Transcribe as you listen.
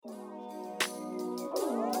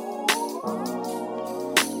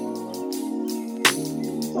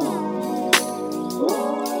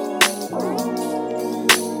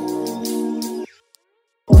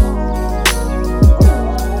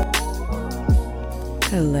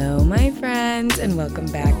Hello, my friends, and welcome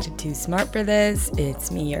back to Too Smart for This.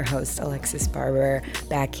 It's me, your host, Alexis Barber,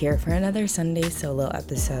 back here for another Sunday solo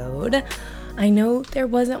episode. I know there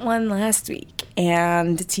wasn't one last week,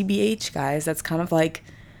 and TBH, guys, that's kind of like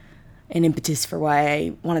an impetus for why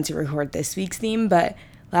I wanted to record this week's theme, but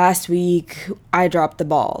last week, I dropped the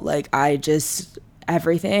ball.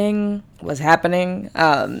 Everything was happening,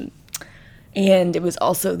 and it was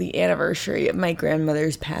also the anniversary of my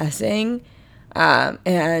grandmother's passing.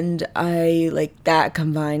 And that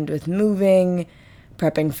combined with moving,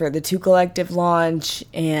 prepping for the Two Collective launch,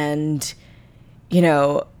 and,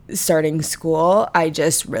 starting school, I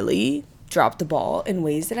just really dropped the ball in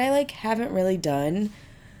ways that I, haven't really done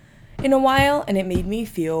in a while, and it made me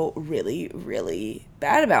feel really, really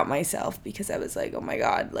bad about myself, because I was like, oh my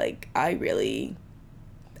God,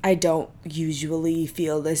 I don't usually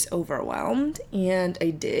feel this overwhelmed, and I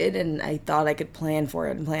did, and I thought I could plan for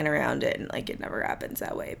it and plan around it, and it never happens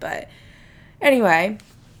that way. But anyway,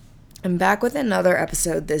 I'm back with another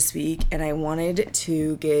episode this week, and I wanted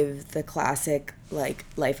to give the classic life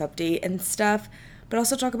update and stuff, but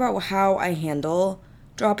also talk about how I handle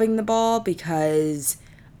dropping the ball, because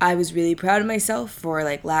I was really proud of myself for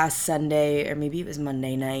last Sunday, or maybe it was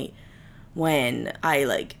Monday night, when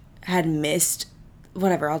I had missed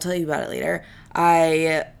whatever, I'll tell you about it later.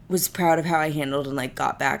 I was proud of how I handled and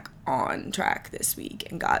got back on track this week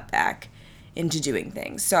and got back into doing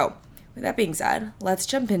things. So with that being said, let's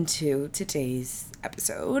jump into today's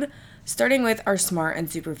episode, starting with our smart and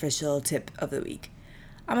superficial tip of the week.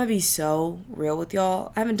 I'm gonna be so real with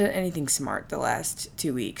y'all. I haven't done anything smart the last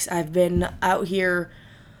 2 weeks. I've been out here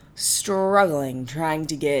struggling, trying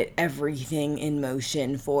to get everything in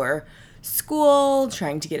motion for school,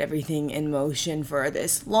 trying to get everything in motion for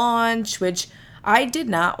this launch, which I did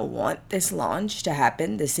not want this launch to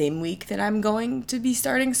happen the same week that I'm going to be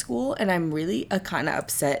starting school, and I'm really kind of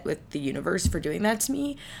upset with the universe for doing that to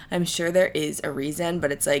me. I'm sure there is a reason,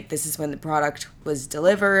 but it's this is when the product was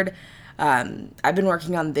delivered. I've been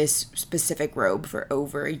working on this specific robe for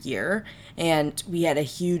over a year, and we had a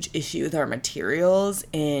huge issue with our materials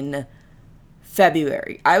in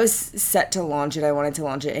February. I was set to launch it. I wanted to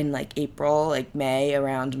launch it in April, May,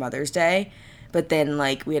 around Mother's Day. But then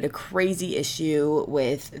we had a crazy issue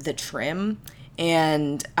with the trim,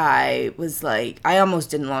 and I was I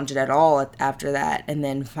almost didn't launch it at all after that. And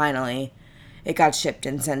then finally it got shipped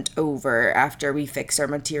and sent over after we fixed our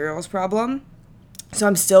materials problem. So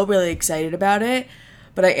I'm still really excited about it,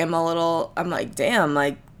 but I'm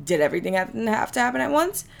damn, did everything have to happen at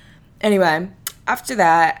once? Anyway, after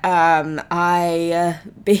that, I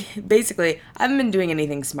haven't been doing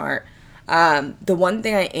anything smart. The one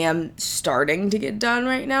thing I am starting to get done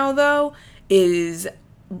right now, though, is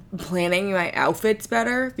planning my outfits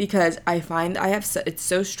better, because I find it's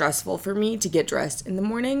so stressful for me to get dressed in the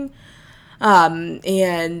morning.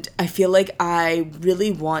 And I feel like I really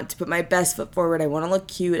want to put my best foot forward. I want to look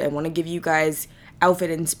cute. I want to give you guys outfit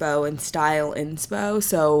inspo and style inspo.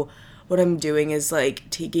 So what I'm doing is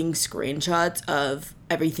taking screenshots of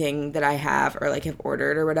everything that I have or have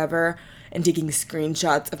ordered or whatever, and taking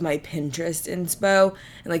screenshots of my Pinterest inspo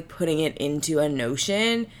and putting it into a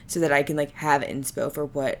Notion so that I can have inspo for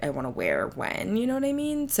what I want to wear when, you know what I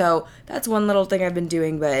mean? So that's one little thing I've been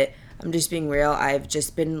doing, but I'm just being real. I've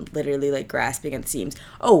just been literally grasping at the seams.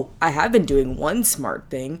 Oh, I have been doing one smart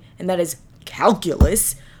thing, and that is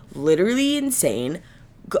calculus. Literally insane.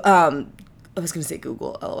 I was going to say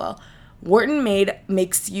Google, LOL. Wharton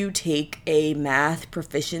makes you take a math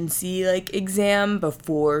proficiency exam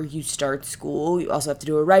before you start school. You also have to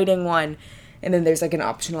do a writing one, and then there's an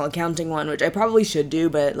optional accounting one, which I probably should do,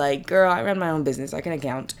 but girl, I run my own business. I can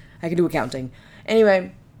account. I can do accounting.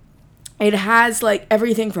 Anyway, it has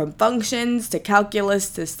everything from functions to calculus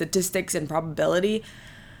to statistics and probability.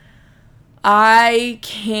 I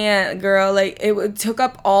can't, girl. It took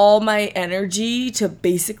up all my energy to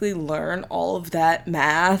basically learn all of that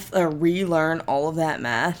math, or relearn all of that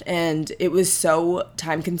math, and it was so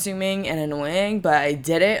time consuming and annoying, but I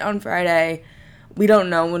did it on Friday. We don't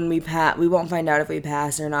know when we pass. We won't find out if we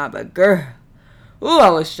pass or not, but girl, ooh, I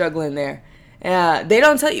was struggling there. They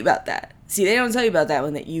don't tell you about that. See, they don't tell you about that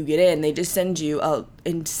when you get in. They just send you an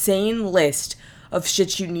insane list of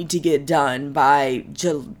shit you need to get done by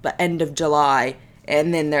end of July,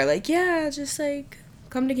 and then they're yeah, just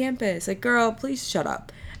come to campus. Girl, please shut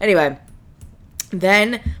up. Anyway,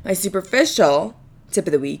 then my superficial tip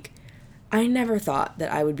of the week, I never thought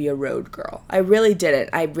that I would be a road girl. I really didn't.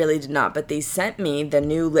 I really did not. But they sent me the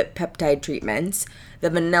new lip peptide treatments, the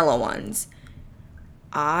vanilla ones.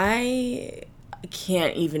 I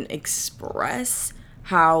can't even express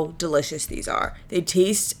how delicious these are. They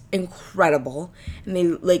taste incredible, and they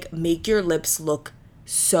like make your lips look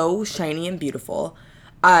so shiny and beautiful.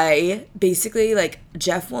 I basically, like,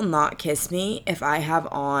 Jeff will not kiss me if I have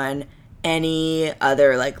on any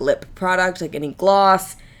other like lip product, like any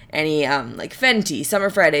gloss, any like Fenty, Summer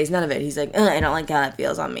Fridays, none of it. He's like, I don't like how that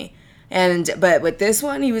feels on me. But with this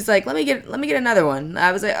one, he was like, let me get another one.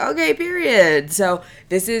 I was like, okay, period. So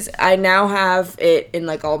I now have it in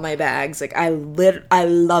like all my bags. Like I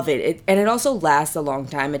love it. And it also lasts a long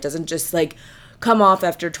time. It doesn't just like come off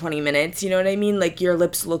after 20 minutes. You know what I mean? Like your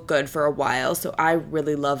lips look good for a while. So I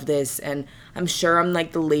really love this, and I'm sure I'm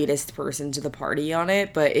like the latest person to the party on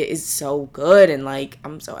it, but it is so good. And like,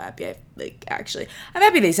 I'm so happy. I'm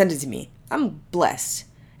happy they sent it to me. I'm blessed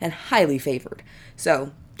and highly favored.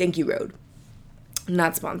 So thank you, Rhode.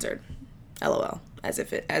 Not sponsored. LOL. As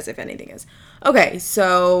if anything is. Okay,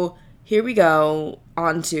 so here we go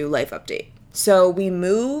on to life update. So we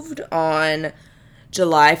moved on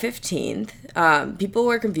July 15th. People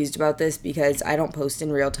were confused about this because I don't post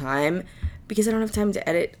in real time because I don't have time to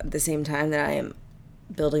edit at the same time that I am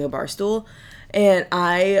building a bar stool. And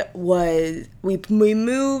we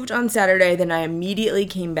moved on Saturday, then I immediately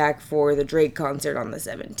came back for the Drake concert on the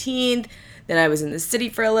 17th. Then I was in the city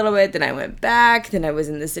for a little bit, then I went back, then I was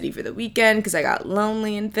in the city for the weekend because I got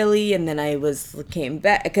lonely in Philly, and then came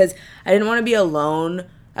back because I didn't want to be alone.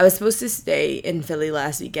 I was supposed to stay in Philly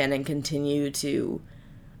last weekend and continue to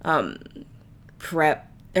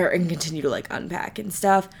prep and continue to like unpack and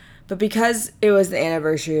stuff. But because it was the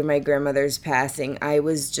anniversary of my grandmother's passing, I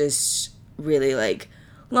was just really like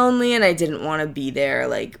lonely, and I didn't want to be there.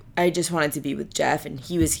 Like I just wanted to be with Jeff, and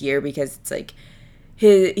he was here because it's like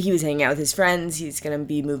he was hanging out with his friends. He's going to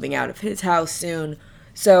be moving out of his house soon.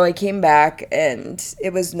 So I came back, and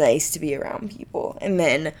it was nice to be around people. And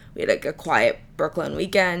then we had like a quiet Brooklyn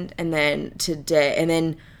weekend, and then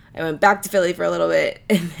I went back to Philly for a little bit,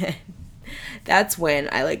 and then that's when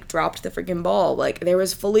I like dropped the freaking ball. Like there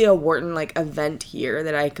was fully a Wharton like event here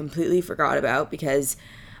that I completely forgot about because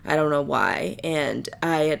I don't know why. And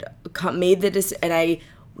I had made the decision, and I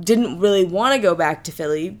didn't really want to go back to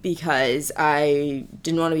Philly because I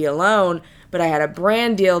didn't want to be alone, but I had a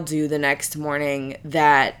brand deal due the next morning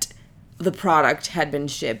that the product had been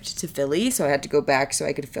shipped to Philly, so I had to go back so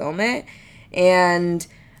I could film it. And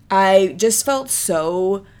I just felt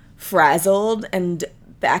so frazzled and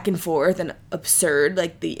back and forth and absurd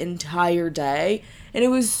like the entire day, and it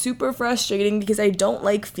was super frustrating because I don't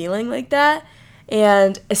like feeling like that.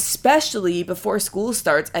 And especially before school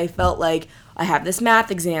starts, I felt like I have this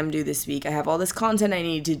math exam due this week. I have all this content I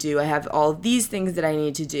need to do. I have all of these things that I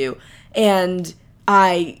need to do. And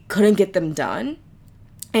I couldn't get them done.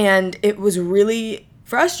 And it was really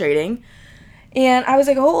frustrating. And I was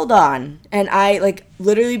like, hold on. And I like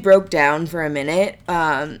literally broke down for a minute.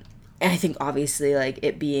 And I think obviously like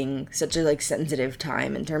it being such a like sensitive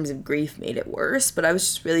time in terms of grief made it worse. But I was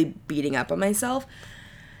just really beating up on myself.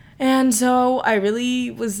 And so I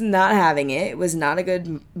really was not having it. It was not a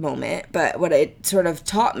good moment. But what it sort of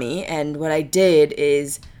taught me, and what I did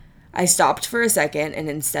is I stopped for a second, and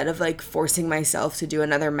instead of like forcing myself to do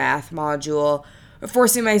another math module or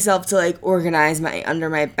forcing myself to like organize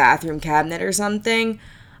under my bathroom cabinet or something,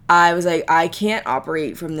 I was like, I can't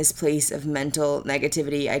operate from this place of mental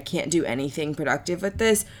negativity. I can't do anything productive with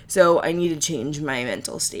this. So I need to change my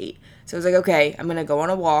mental state. So I was like, okay, I'm going to go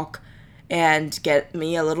on a walk and get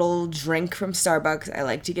me a little drink from Starbucks. I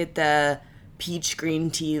like to get the peach green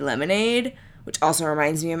tea lemonade, which also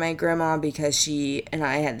reminds me of my grandma because she and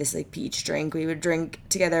I had this like peach drink we would drink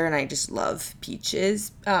together, and I just love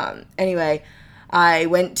peaches. Anyway, I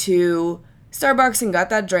went to Starbucks and got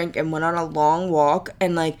that drink and went on a long walk.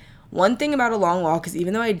 And like one thing about a long walk is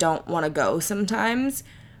even though I don't want to go sometimes,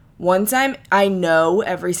 one time I know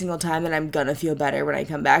every single time that I'm gonna feel better when I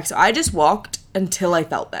come back. So I just walked until I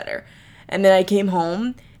felt better. And then I came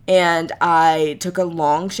home and I took a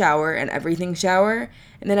long shower, and everything shower.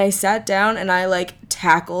 And then I sat down and I like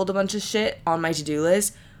tackled a bunch of shit on my to-do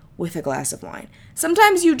list with a glass of wine.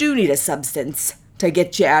 Sometimes you do need a substance to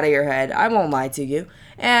get you out of your head. I won't lie to you.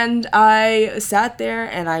 And I sat there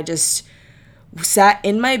and I just sat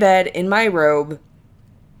in my bed in my robe,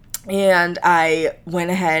 and I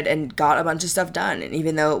went ahead and got a bunch of stuff done. And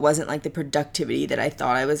even though it wasn't like the productivity that I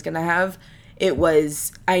thought I was going to have,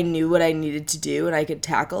 I knew what I needed to do and I could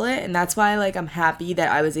tackle it. And that's why like I'm happy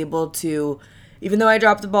that I was able to, even though I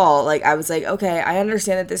dropped the ball, like I was like, okay, I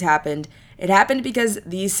understand that this happened. It happened because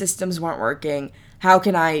these systems weren't working. How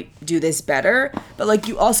can I do this better? But like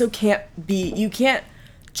you can't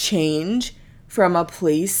change from a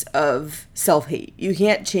place of self-hate. You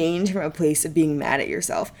can't change from a place of being mad at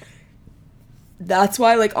yourself. that's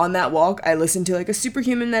why, like, on that walk, I listened to, like, a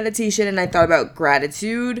superhuman meditation, and I thought about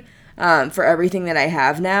gratitude for everything that I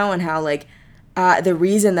have now, and how, like, the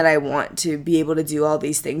reason that I want to be able to do all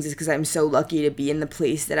these things is because I'm so lucky to be in the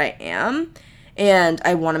place that I am, and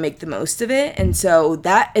I want to make the most of it. And so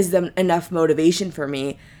that is enough motivation for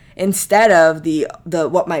me, instead of the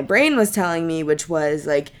what my brain was telling me, which was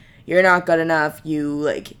like, you're not good enough, you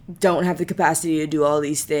like don't have the capacity to do all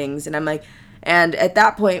these things. And I'm like, and at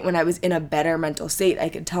that point, when I was in a better mental state, I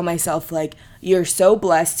could tell myself, like, you're so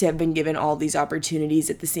blessed to have been given all these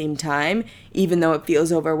opportunities at the same time, even though it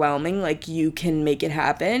feels overwhelming, like, you can make it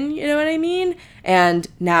happen, you know what I mean? And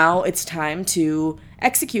now it's time to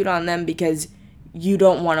execute on them, because you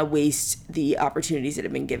don't want to waste the opportunities that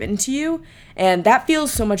have been given to you. And that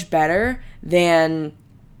feels so much better than,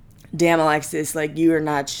 damn, Alexis, like, you are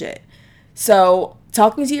not shit. So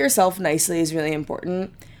talking to yourself nicely is really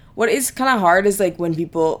important. What is kind of hard is, like, when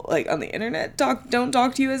people, like, on the internet don't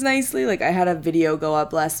talk to you as nicely. Like, I had a video go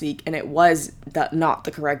up last week, and it was not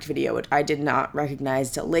the correct video, which I did not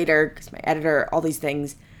recognize till later, because my editor, all these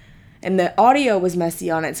things, and the audio was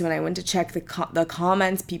messy on it. So when I went to check the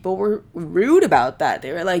comments, people were rude about that.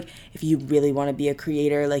 They were like, if you really want to be a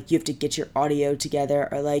creator, like, you have to get your audio together,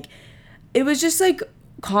 or, like, it was just, like,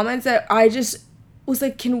 comments that I just was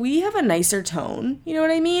like, can we have a nicer tone? You know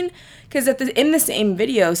what I mean? Because in the same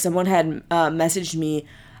video, someone had messaged me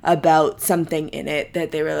about something in it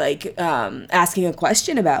that they were, like, asking a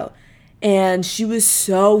question about. And she was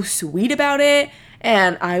so sweet about it.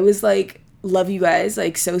 And I was like, love you guys,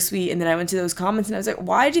 like, so sweet. And then I went to those comments and I was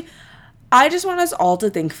like, I just want us all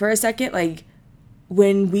to think for a second, like,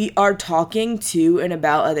 when we are talking to and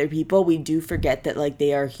about other people, we do forget that, like,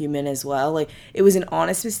 they are human as well. Like, it was an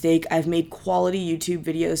honest mistake. I've made quality YouTube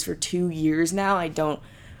videos for 2 years now. I don't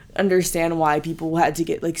understand why people had to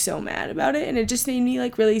get, like, so mad about it. And it just made me,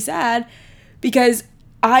 like, really sad, because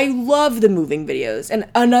I love the moving videos. And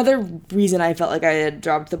another reason I felt like I had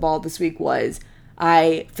dropped the ball this week was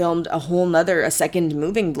I filmed a second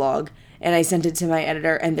moving vlog, and I sent it to my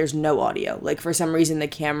editor, and there's no audio. Like, for some reason, the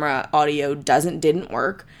camera audio didn't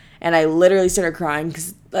work. And I literally started crying,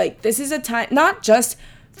 because, like, this is a time, not just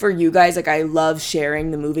for you guys, like, I love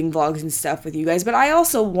sharing the moving vlogs and stuff with you guys, but I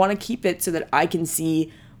also want to keep it so that I can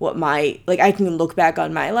see what I can look back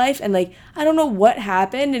on my life, and, like, I don't know what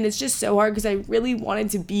happened, and it's just so hard, because I really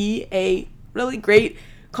wanted to be a really great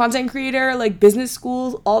content creator, like, business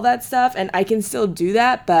schools, all that stuff, and I can still do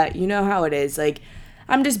that, but you know how it is, like,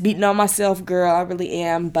 I'm just beating on myself, girl. I really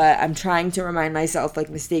am. But I'm trying to remind myself, like,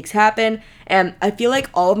 mistakes happen. And I feel like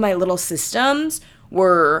all of my little systems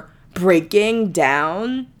were breaking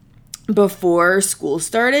down before school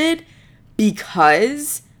started,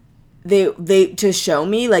 because they to show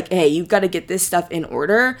me, like, hey, you've got to get this stuff in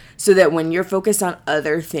order, so that when you're focused on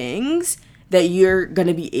other things, that you're going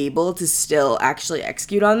to be able to still actually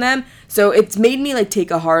execute on them. So it's made me, like,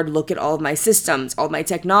 take a hard look at all of my systems, all of my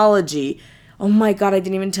technology. Oh my God, I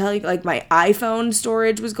didn't even tell you, like, my iPhone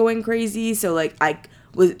storage was going crazy. So, like,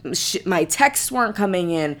 my texts weren't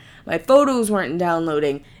coming in, my photos weren't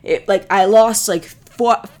downloading. I lost, like,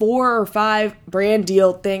 four or five brand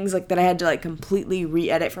deal things, like, that I had to, like, completely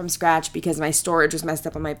re-edit from scratch because my storage was messed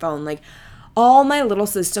up on my phone. Like, all my little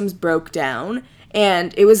systems broke down.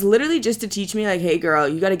 And it was literally just to teach me, like, hey, girl,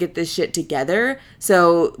 you got to get this shit together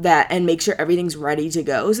and make sure everything's ready to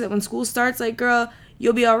go, so that when school starts, like, girl,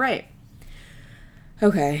 you'll be all right.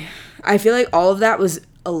 Okay, I feel like all of that was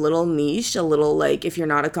a little niche, a little, like, if you're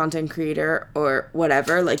not a content creator or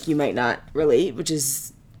whatever, like, you might not relate, which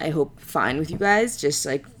is, I hope, fine with you guys, just,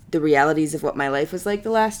 like, the realities of what my life was like the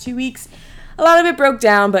last 2 weeks. A lot of it broke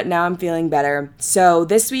down, but now I'm feeling better. So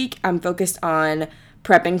this week, I'm focused on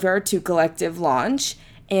prepping for our 2 Collective launch,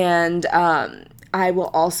 and I will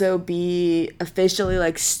also be officially,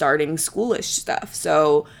 like, starting schoolish stuff.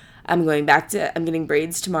 So I'm getting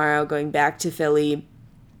braids tomorrow, going back to Philly.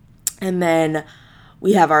 And then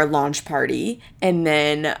we have our launch party, and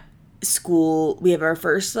then school, we have our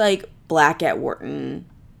first, like, Black at Wharton,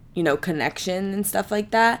 connection and stuff like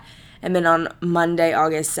that. And then on Monday,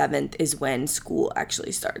 August 7th is when school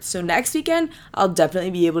actually starts. So next weekend, I'll definitely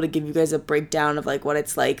be able to give you guys a breakdown of, like, what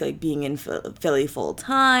it's like being in Philly full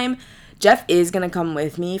time. Jeff is going to come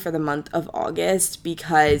with me for the month of August,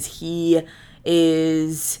 because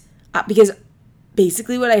because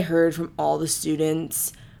basically what I heard from all the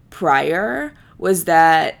students prior was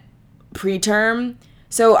that preterm,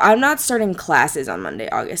 so I'm not starting classes on Monday,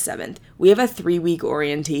 August 7th. We have a 3-week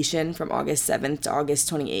orientation from August 7th to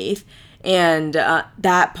August 28th, and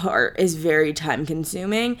that part is very time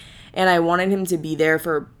consuming, and I wanted him to be there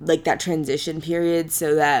for, like, that transition period,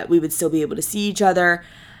 so that we would still be able to see each other.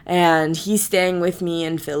 And he's staying with me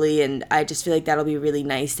in Philly, and I just feel like that'll be really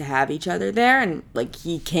nice to have each other there. And like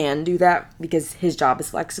he can do that because his job is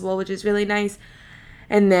flexible, which is really nice.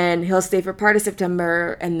 And then he'll stay for part of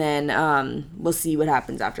September, and then we'll see what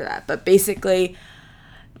happens after that. But basically,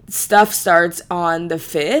 stuff starts on the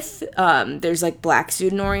 5th. There's like Black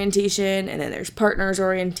student orientation, and then there's partners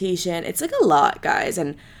orientation. It's like a lot, guys,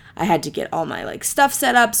 and I had to get all my like stuff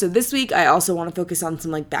set up. So this week I also want to focus on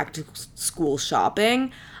some like back to school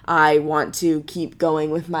shopping. I want to keep going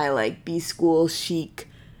with my like be school chic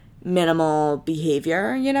minimal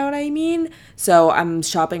behavior, you know what I mean? So I'm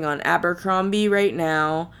shopping on Abercrombie right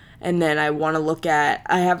now, and then I want to look at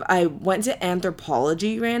I went to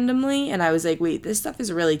Anthropologie randomly, and I was like, wait, this stuff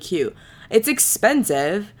is really cute. It's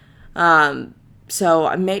expensive. So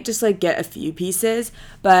I might just like get a few pieces,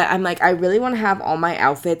 but I'm like, I really want to have all my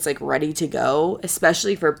outfits like ready to go,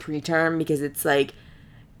 especially for preterm, because it's like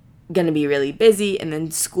gonna be really busy, and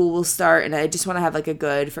then school will start, and I just want to have like a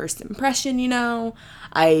good first impression, you know.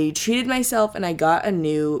 I treated myself, and I got a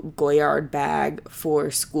new Goyard bag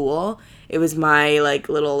for school. It was my like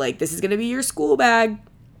little like, this is gonna be your school bag,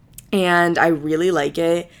 and I really like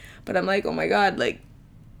it. But I'm like, oh my god, like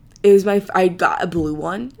I got a blue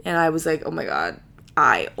one, and I was like, oh my god,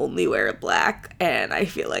 I only wear black, and I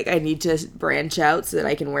feel like I need to branch out so that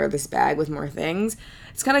I can wear this bag with more things.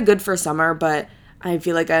 It's kind of good for summer, but I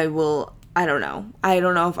feel like I don't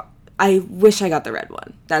know if I wish I got the red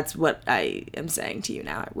one. That's what I am saying to you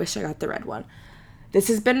now. I wish I got the red one. This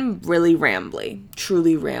has been really rambly,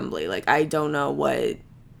 truly rambly. Like, I don't know what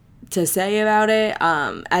to say about it.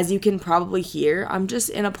 As you can probably hear, I'm just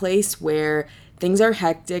in a place where things are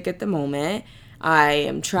hectic at the moment. I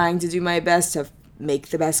am trying to do my best to make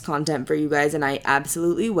the best content for you guys, and I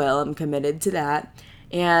absolutely will. I'm committed to that.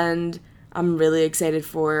 And I'm really excited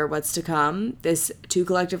for what's to come. This 2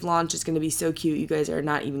 Collective launch is going to be so cute. You guys are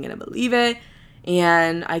not even going to believe it.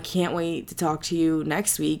 And I can't wait to talk to you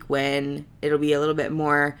next week when it'll be a little bit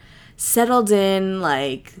more settled in.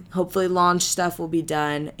 Like, hopefully launch stuff will be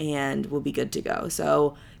done and we'll be good to go.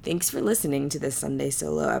 So thanks for listening to this Sunday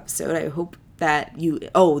solo episode. I hope that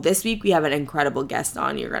this week we have an incredible guest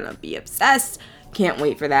on. You're going to be obsessed. Can't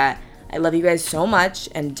wait for that. I love you guys so much,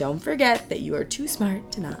 and don't forget that you are too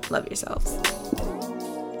smart to not love yourselves.